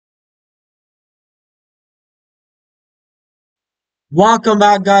Welcome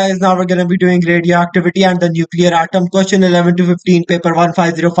back, guys. Now we're going to be doing radioactivity and the nuclear atom. Question 11 to 15, paper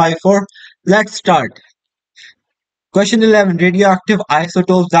 15054. Let's start. Question 11. Radioactive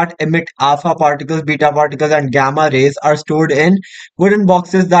isotopes that emit alpha particles, beta particles, and gamma rays are stored in wooden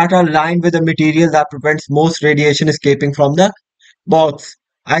boxes that are lined with a material that prevents most radiation escaping from the box.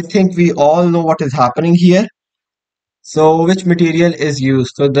 I think we all know what is happening here. So, which material is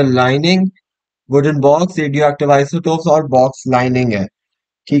used? So, the lining, wooden box, radioactive isotopes, or box lining है.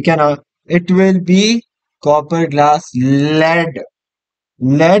 ठीक है ना It will be copper glass lead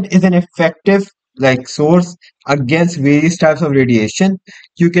is an effective like source against various types of radiation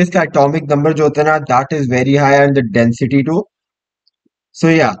क्योंकि इसका atomic number जो होता है ना that is very high and the density too. So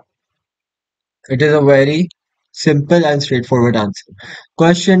yeah, it is a very simple and straightforward answer.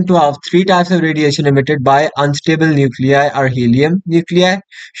 Question 12. Three types of radiation emitted by unstable nuclei are helium nuclei,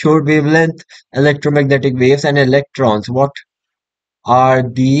 short wavelength electromagnetic waves, and electrons. What are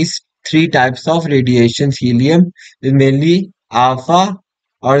these three types of radiations? Helium is mainly alpha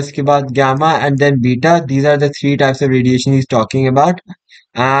और इसके बाद gamma and then beta. These are the three types of radiation he's talking about.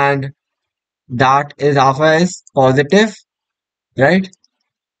 And that is alpha is positive, right?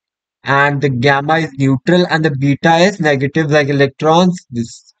 And the gamma is neutral and the beta is negative like electrons.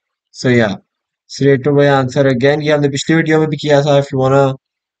 This so yeah. Straight away answer again. ये हमने पिछली video में भी किया था. If you wanna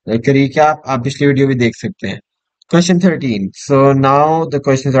like a recap, आप पिछली video भी देख सकते हैं. Question 13. So now the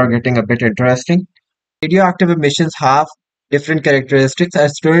questions are getting a bit interesting. Radioactive emissions have different characteristics. A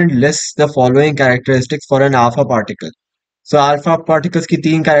student lists the following characteristics for an alpha particle. So alpha particles की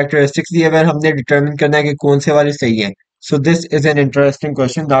तीन characteristics दी है अगर हमने determine करना है कि कौन से वाले सही हैं. So this is an interesting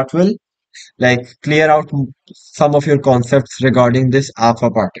question that will like clear out some of your concepts regarding this alpha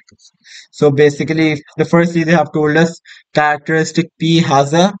particles. So basically, the firstly they have told us characteristic P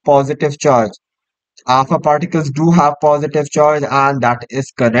has a positive charge. Alpha particles do have positive charge and that is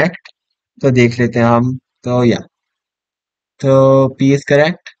correct. तो देख लेते हैं हम. तो yeah, so P is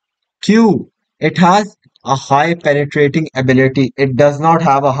correct. Q, it has a high penetrating ability. It does not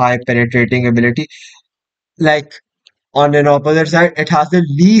have a high penetrating ability. Like on an opposite side, it has the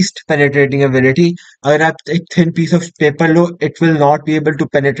least penetrating ability. अगर आप एक thin piece of paper low, it will not be able to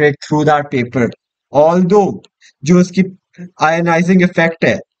penetrate through that paper. Although जो उसकी ionizing effect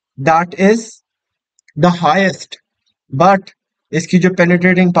है, that is the highest. But इसकी जो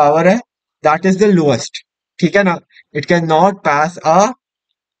penetrating power है, that is the lowest. ठीक है ना? It cannot pass a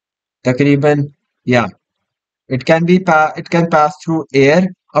तकरीबन yeah, it can pass through air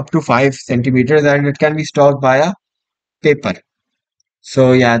up to 5 centimeters and it can be stopped by a paper.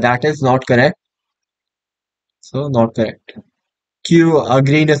 So yeah, that is not correct. So not correct. Q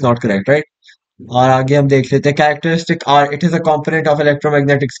green is not correct, right? और आगे हम देख लेते हैं characteristic R. It is a component of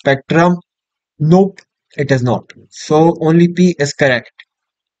electromagnetic spectrum. Nope, it is not. So only P is correct.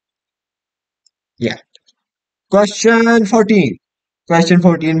 Yeah. Question 14. Question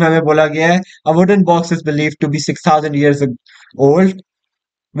 14 में हमें बोला गया है a wooden box is believed to be 6,000 years old.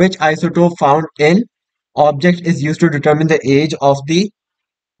 Which isotope found in object is used to determine the age of the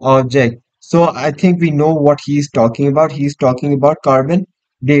object? So I think we know what he's talking about. He's talking about carbon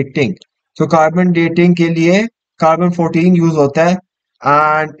dating. So carbon dating के लिए carbon 14 use होता है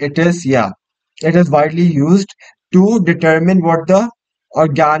and it is widely used to determine what the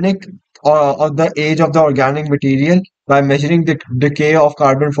organic or the age of the organic material by measuring the decay of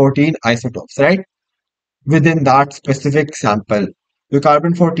carbon 14 isotopes, right? Within that specific sample. जो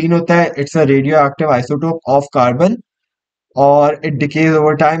carbon 14 होता है, it's a radioactive isotope of carbon or it decays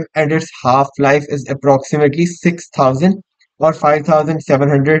over time and its half-life is approximately 6,000 or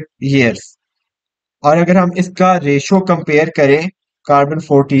 5,700 years. और अगर हम इसका ratio compare करें carbon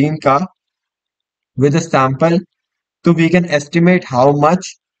 14 का with a sample, so we can estimate how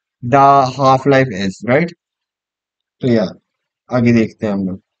much the half-life is, right? तो या आगे देखते हैं हम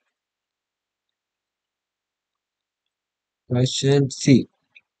लोग. Question C.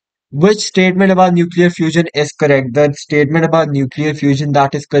 Which statement about nuclear fusion is correct? The statement about nuclear fusion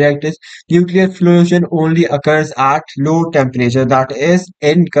that is correct is nuclear fusion only occurs at low temperature. That is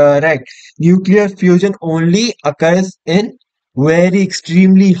incorrect. Nuclear fusion only occurs in very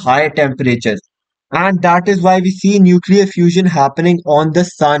extremely high temperatures. And that is why we see nuclear fusion happening on the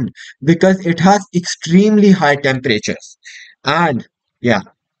sun because it has extremely high temperatures. And yeah,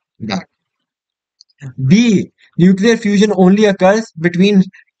 that. B. Nuclear fusion only occurs between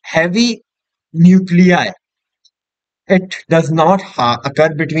heavy nuclei. It does not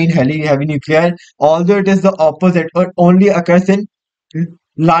occur between heavy nuclei, although it is the opposite. It only occurs in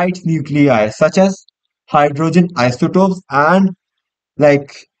light nuclei, such as hydrogen isotopes and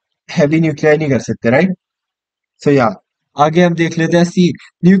like heavy nuclei नहीं कर सकते, right? So yeah, आगे हम देख लेते हैं सी।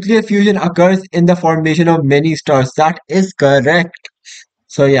 Nuclear fusion occurs in the formation of many stars, that is correct.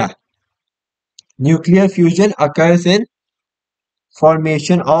 So yeah, nuclear fusion occurs in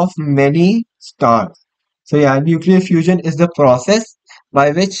formation of many stars. So yeah, nuclear fusion is the process by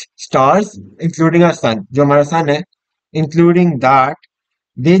which stars, including our sun, जो हमारा sun है, including that,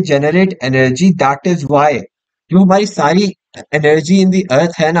 they generate energy. That is why जो हमारी सारी energy in the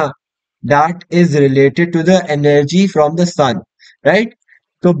earth है ना, that is related to the energy from the sun, right?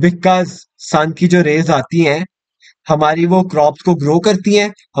 तो because sun की जो rays आती हैं हमारी वो क्रॉप्स को ग्रो करती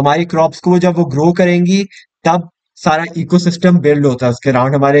हैं, हमारी क्रॉप्स को जब वो ग्रो करेंगी तब सारा इकोसिस्टम बिल्ड होता है उसके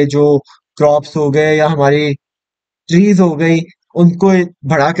अराउंड, हमारे जो क्रॉप्स हो गए या हमारी ट्रीज हो गई उनको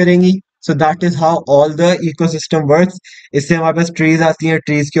बड़ा करेंगी. So that is how all the ecosystem works. इससे हमारे पास ट्रीज आती हैं,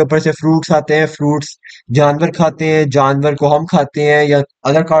 ट्रीज के ऊपर से फ्रूट्स आते हैं, फ्रूट्स जानवर खाते हैं, जानवर को हम खाते हैं या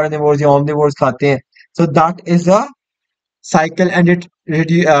अदर कार्निवोर्स या ओमनिवोर्स खाते हैं. So that is a cycle and it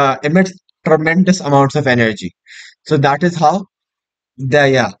emits tremendous amounts of energy. So that is how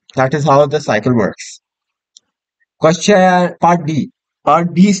that is how the cycle works. Question part D.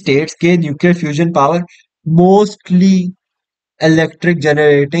 Part D states कि nuclear fusion power mostly electric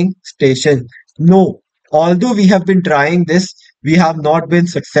generating station. No, although we have been trying this, we have not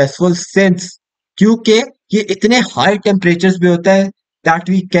been successful since क्योंकि ये इतने high temperatures पे होता है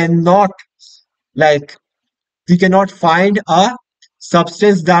that like we cannot find a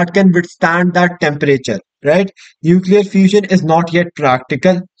substance that can withstand that temperature, right? Nuclear fusion is not yet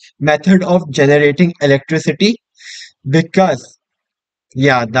practical method of generating electricity because,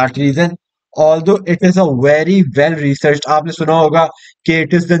 yeah, that reason. Although it is a very well researched, आपने सुना होगा कि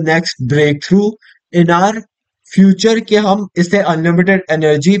it is the next breakthrough in our future कि हम इससे unlimited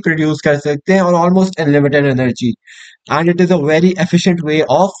energy produce कर सकते हैं और almost unlimited energy, and it is a very efficient way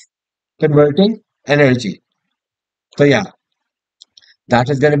of converting energy. So yeah, that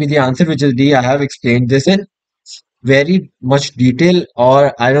is going to be the answer, which is D. I have explained this in very much detail,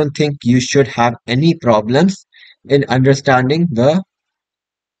 or I don't think you should have any problems in understanding the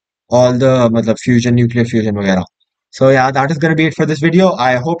all the matlab, fusion, nuclear fusion, वगैरह. So yeah, that is going to be it for this video.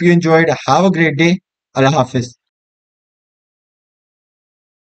 I hope you enjoyed. Have a great day. Allah Hafiz.